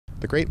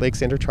The Great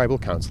Lakes Intertribal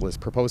Council is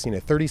proposing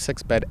a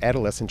 36-bed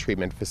adolescent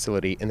treatment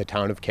facility in the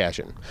town of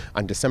Cashin.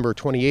 On December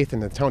 28th in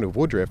the town of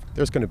Woodruff,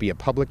 there's going to be a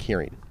public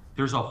hearing.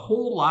 There's a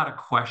whole lot of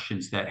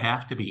questions that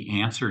have to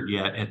be answered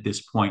yet at this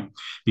point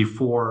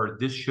before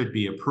this should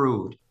be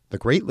approved. The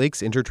Great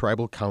Lakes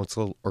Intertribal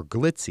Council, or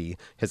GLITC,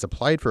 has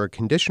applied for a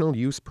conditional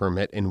use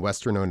permit in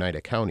western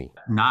Oneida County.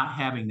 Not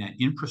having that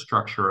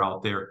infrastructure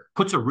out there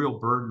puts a real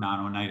burden on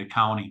Oneida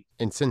County.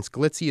 And since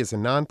GLITC is a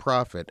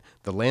nonprofit,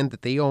 the land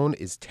that they own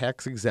is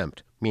tax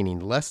exempt, meaning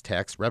less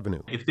tax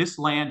revenue. If this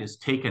land is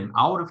taken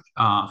out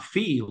of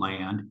fee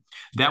land,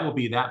 that will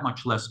be that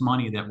much less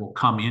money that will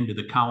come into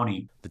the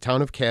county. The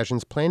town of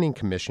Cashin's Planning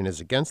Commission is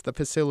against the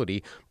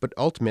facility, but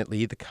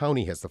ultimately the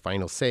county has the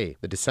final say.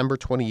 The December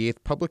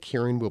 28th public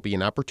hearing will be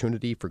an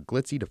opportunity for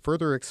GLITC to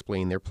further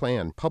explain their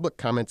plan. Public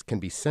comments can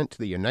be sent to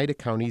the Oneida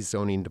County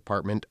Zoning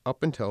Department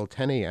up until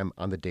 10 a.m.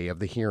 on the day of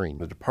the hearing.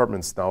 The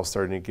department's now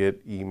starting to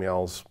get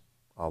emails,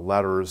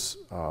 letters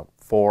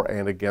for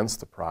and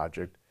against the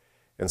project.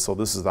 And so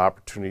this is the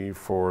opportunity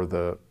for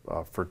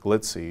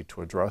GLITC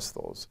to address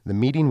those. The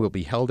meeting will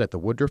be held at the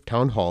Woodruff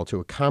Town Hall to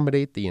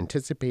accommodate the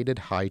anticipated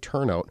high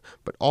turnout,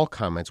 but all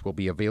comments will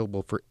be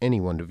available for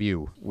anyone to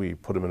view. We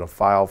put them in a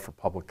file for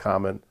public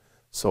comment,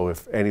 so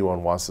if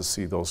anyone wants to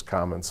see those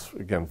comments,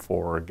 again,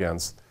 for or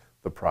against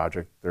the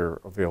project, they're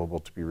available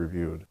to be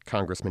reviewed.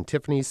 Congressman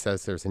Tiffany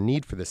says there's a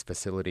need for this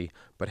facility,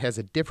 but has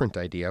a different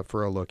idea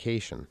for a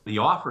location. The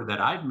offer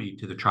that I've made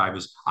to the tribe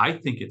is I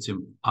think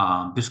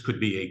this could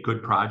be a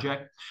good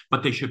project,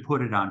 but they should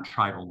put it on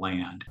tribal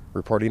land.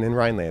 Reporting in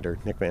Rhinelander,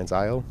 Nick Van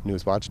Zyl,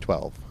 Newswatch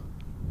 12.